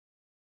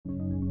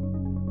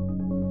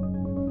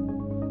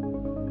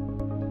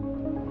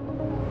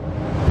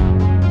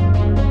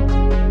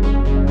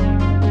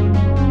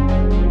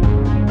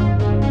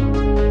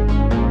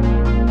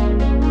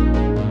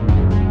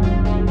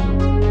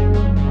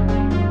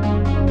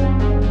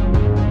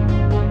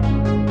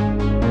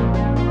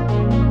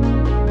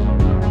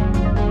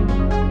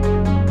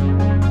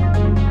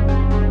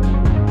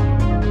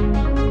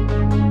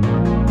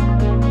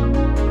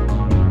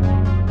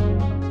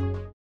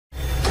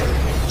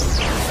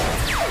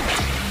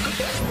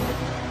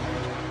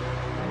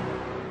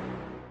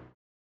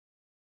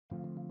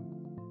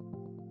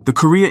The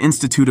Korea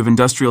Institute of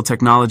Industrial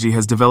Technology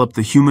has developed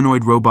the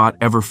humanoid robot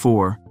EVA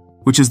 4,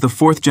 which is the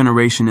fourth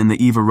generation in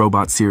the EVA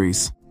robot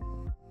series.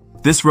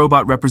 This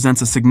robot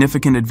represents a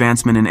significant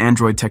advancement in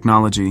android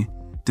technology,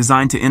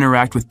 designed to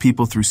interact with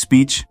people through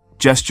speech,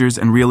 gestures,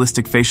 and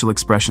realistic facial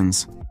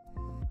expressions.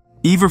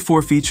 EVA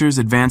 4 features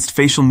advanced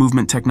facial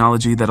movement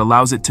technology that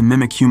allows it to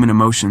mimic human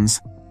emotions,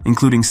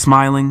 including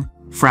smiling,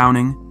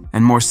 frowning,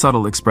 and more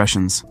subtle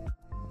expressions.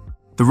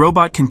 The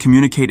robot can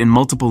communicate in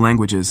multiple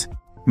languages,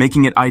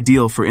 making it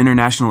ideal for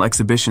international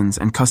exhibitions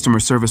and customer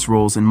service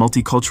roles in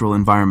multicultural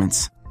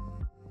environments.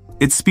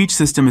 Its speech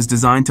system is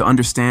designed to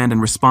understand and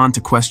respond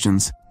to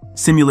questions,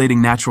 simulating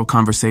natural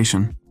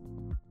conversation.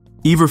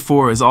 EVA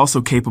 4 is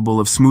also capable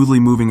of smoothly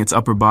moving its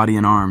upper body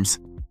and arms,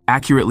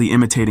 accurately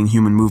imitating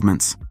human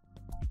movements.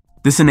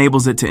 This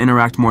enables it to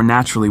interact more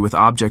naturally with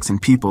objects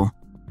and people,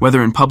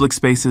 whether in public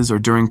spaces or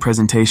during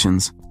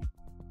presentations.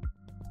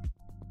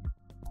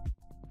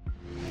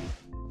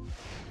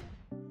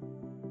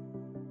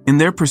 In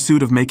their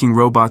pursuit of making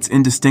robots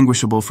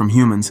indistinguishable from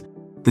humans,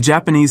 the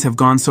Japanese have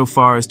gone so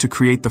far as to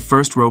create the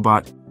first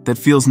robot that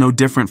feels no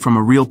different from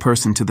a real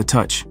person to the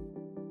touch.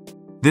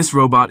 This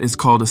robot is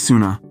called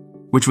Asuna,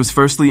 which was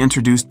firstly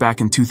introduced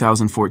back in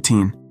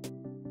 2014.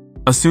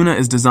 Asuna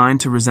is designed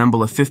to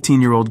resemble a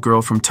 15-year-old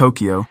girl from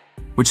Tokyo,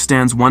 which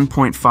stands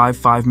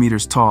 1.55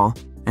 meters tall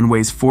and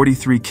weighs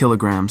 43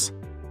 kilograms.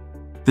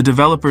 The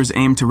developers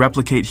aim to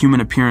replicate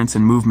human appearance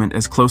and movement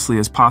as closely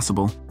as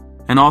possible,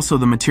 and also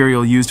the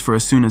material used for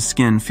Asuna's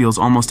skin feels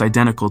almost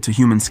identical to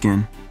human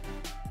skin.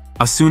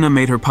 Asuna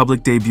made her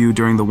public debut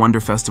during the Wonder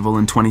Festival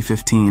in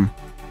 2015.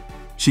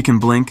 She can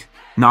blink,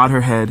 nod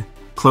her head,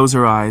 close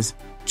her eyes,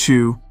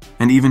 chew,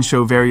 and even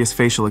show various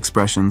facial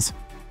expressions.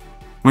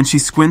 When she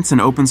squints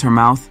and opens her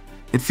mouth,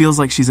 it feels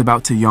like she's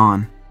about to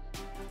yawn.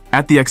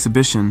 At the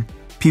exhibition,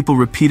 people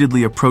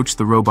repeatedly approached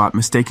the robot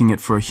mistaking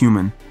it for a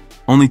human,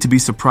 only to be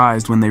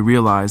surprised when they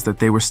realized that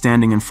they were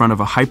standing in front of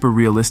a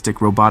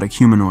hyper-realistic robotic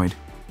humanoid.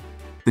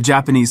 The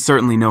Japanese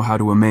certainly know how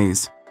to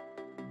amaze.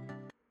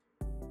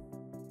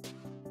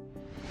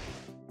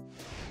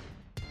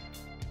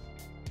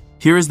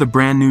 Here is the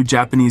brand new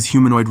Japanese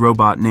humanoid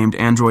robot named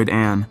Android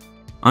Anne,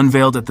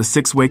 unveiled at the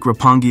 6-Wake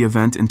Roppongi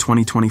event in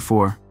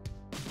 2024.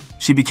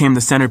 She became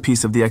the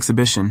centerpiece of the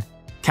exhibition,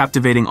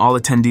 captivating all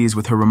attendees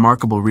with her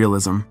remarkable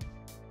realism.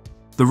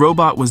 The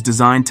robot was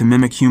designed to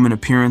mimic human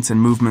appearance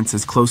and movements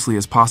as closely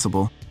as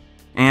possible.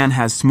 Anne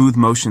has smooth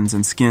motions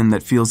and skin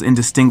that feels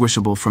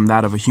indistinguishable from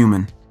that of a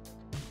human.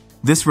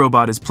 This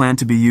robot is planned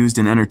to be used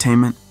in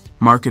entertainment,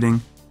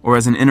 marketing, or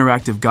as an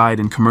interactive guide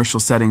in commercial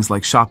settings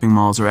like shopping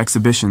malls or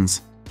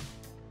exhibitions.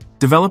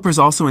 Developers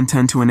also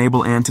intend to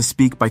enable Anne to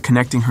speak by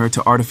connecting her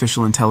to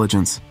artificial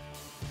intelligence.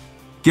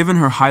 Given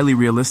her highly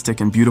realistic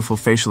and beautiful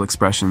facial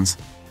expressions,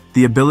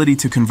 the ability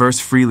to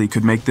converse freely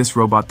could make this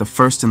robot the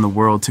first in the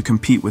world to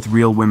compete with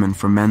real women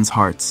for men's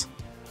hearts.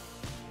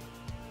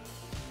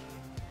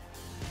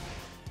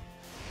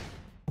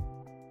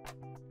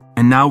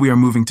 And now we are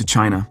moving to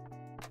China.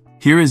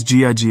 Here is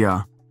Jia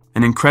Jia,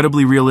 an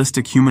incredibly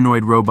realistic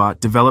humanoid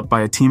robot developed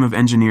by a team of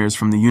engineers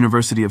from the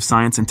University of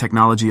Science and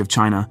Technology of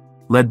China,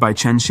 led by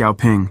Chen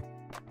Xiaoping.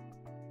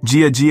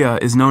 Jia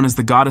Jia is known as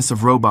the goddess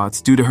of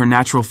robots due to her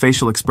natural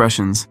facial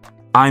expressions,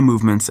 eye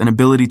movements, and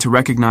ability to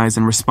recognize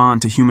and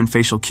respond to human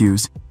facial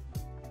cues.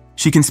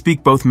 She can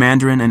speak both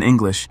Mandarin and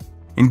English,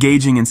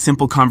 engaging in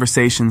simple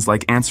conversations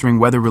like answering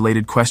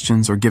weather-related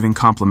questions or giving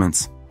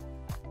compliments.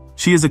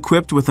 She is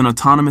equipped with an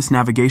autonomous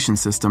navigation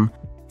system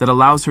that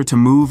allows her to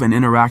move and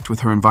interact with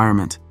her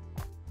environment.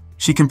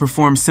 She can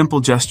perform simple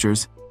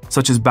gestures,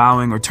 such as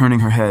bowing or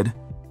turning her head.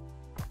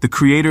 The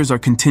creators are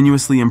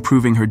continuously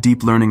improving her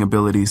deep learning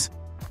abilities,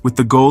 with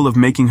the goal of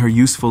making her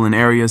useful in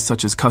areas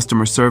such as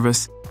customer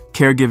service,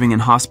 caregiving in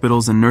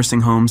hospitals and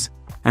nursing homes,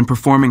 and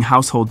performing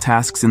household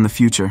tasks in the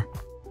future.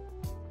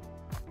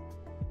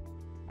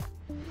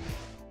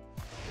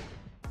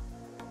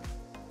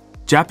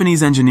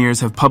 Japanese engineers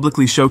have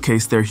publicly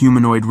showcased their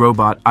humanoid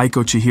robot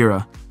Aiko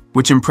Chihira,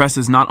 which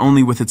impresses not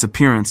only with its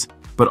appearance,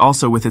 but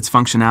also with its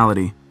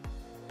functionality.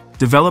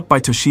 Developed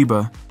by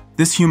Toshiba,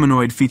 this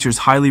humanoid features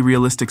highly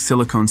realistic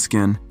silicone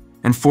skin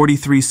and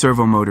 43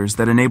 servo motors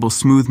that enable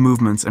smooth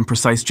movements and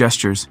precise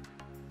gestures.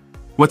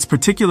 What's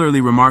particularly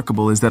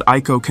remarkable is that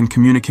Aiko can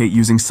communicate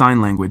using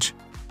sign language,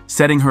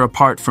 setting her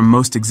apart from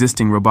most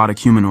existing robotic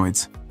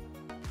humanoids.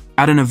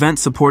 At an event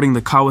supporting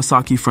the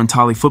Kawasaki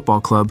Frontale Football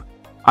Club,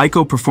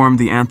 Aiko performed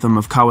the anthem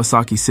of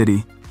Kawasaki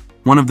City,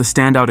 one of the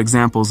standout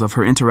examples of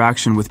her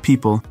interaction with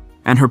people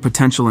and her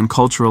potential in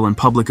cultural and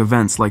public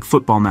events like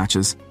football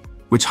matches,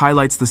 which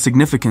highlights the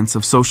significance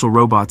of social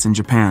robots in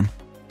Japan.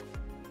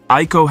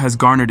 Aiko has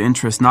garnered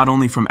interest not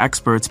only from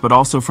experts but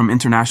also from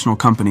international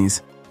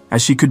companies,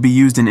 as she could be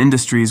used in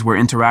industries where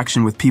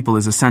interaction with people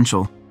is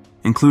essential,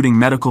 including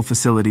medical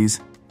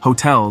facilities,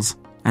 hotels,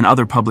 and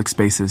other public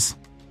spaces.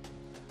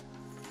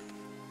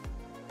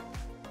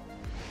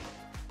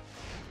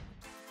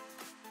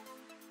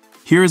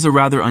 Here is a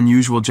rather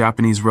unusual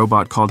Japanese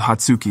robot called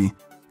Hatsuki,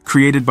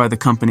 created by the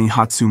company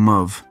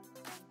Hatsuki.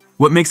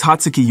 What makes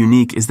Hatsuki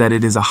unique is that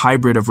it is a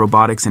hybrid of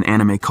robotics and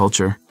anime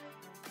culture.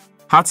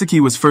 Hatsuki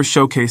was first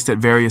showcased at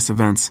various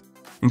events,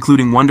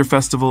 including Wonder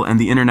Festival and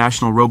the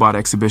International Robot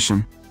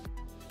Exhibition.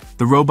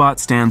 The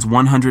robot stands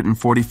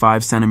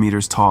 145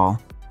 centimeters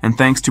tall, and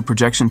thanks to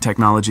projection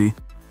technology,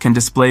 can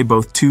display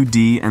both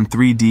 2D and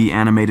 3D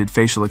animated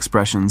facial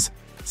expressions,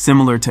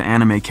 similar to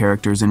anime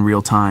characters in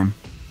real time.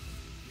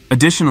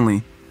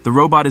 Additionally, the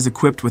robot is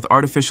equipped with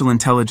artificial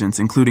intelligence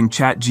including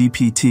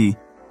ChatGPT,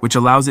 which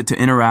allows it to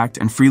interact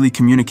and freely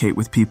communicate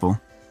with people.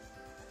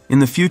 In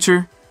the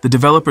future, the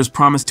developers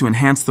promise to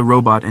enhance the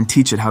robot and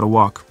teach it how to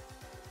walk.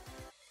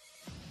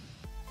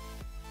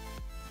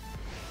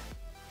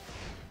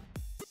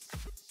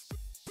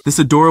 This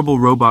adorable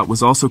robot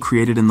was also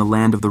created in the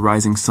land of the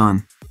rising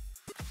sun.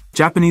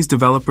 Japanese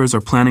developers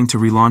are planning to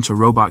relaunch a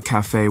robot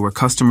cafe where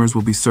customers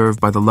will be served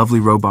by the lovely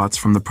robots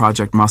from the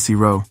project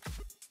Masiro.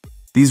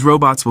 These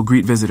robots will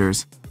greet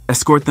visitors,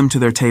 escort them to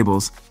their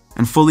tables,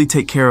 and fully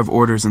take care of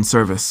orders and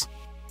service.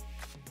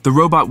 The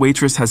robot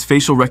waitress has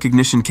facial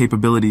recognition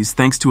capabilities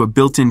thanks to a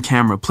built-in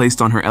camera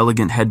placed on her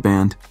elegant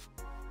headband.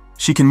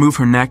 She can move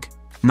her neck,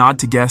 nod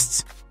to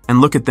guests,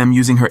 and look at them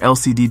using her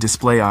LCD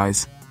display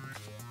eyes.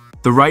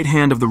 The right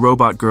hand of the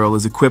robot girl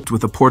is equipped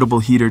with a portable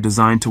heater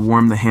designed to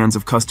warm the hands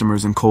of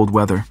customers in cold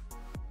weather.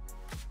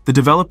 The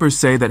developers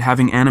say that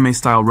having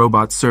anime-style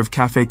robots serve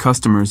cafe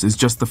customers is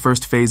just the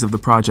first phase of the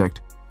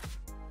project.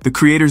 The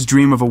creators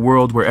dream of a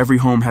world where every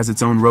home has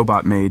its own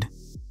robot maid.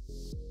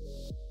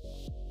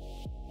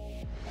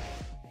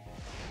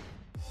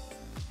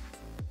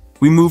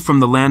 We move from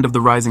the land of the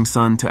rising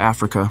sun to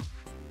Africa.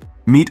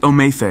 Meet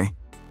Omefe,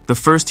 the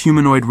first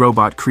humanoid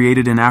robot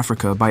created in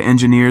Africa by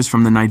engineers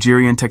from the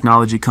Nigerian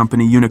technology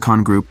company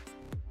Unicon Group.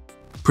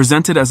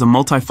 Presented as a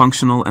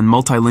multifunctional and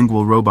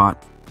multilingual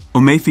robot,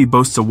 Omefe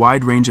boasts a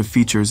wide range of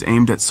features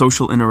aimed at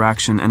social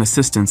interaction and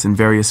assistance in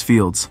various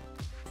fields.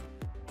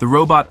 The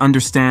robot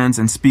understands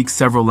and speaks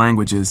several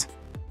languages,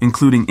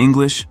 including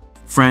English,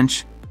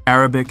 French,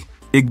 Arabic,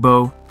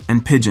 Igbo,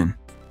 and Pidgin.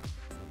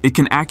 It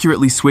can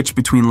accurately switch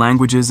between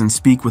languages and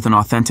speak with an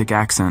authentic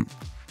accent.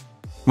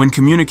 When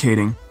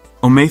communicating,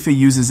 Omefe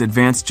uses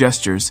advanced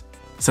gestures,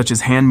 such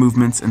as hand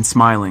movements and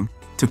smiling,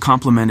 to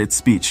complement its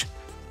speech.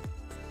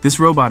 This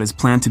robot is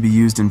planned to be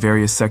used in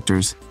various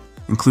sectors,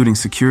 including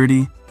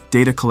security,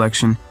 data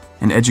collection,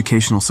 and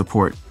educational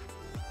support.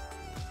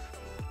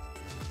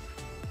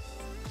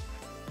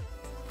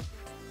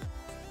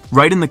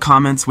 Write in the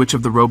comments which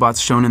of the robots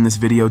shown in this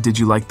video did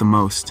you like the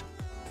most.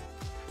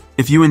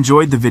 If you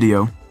enjoyed the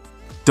video,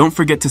 don't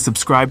forget to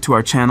subscribe to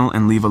our channel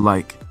and leave a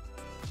like.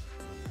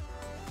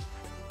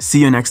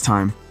 See you next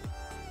time.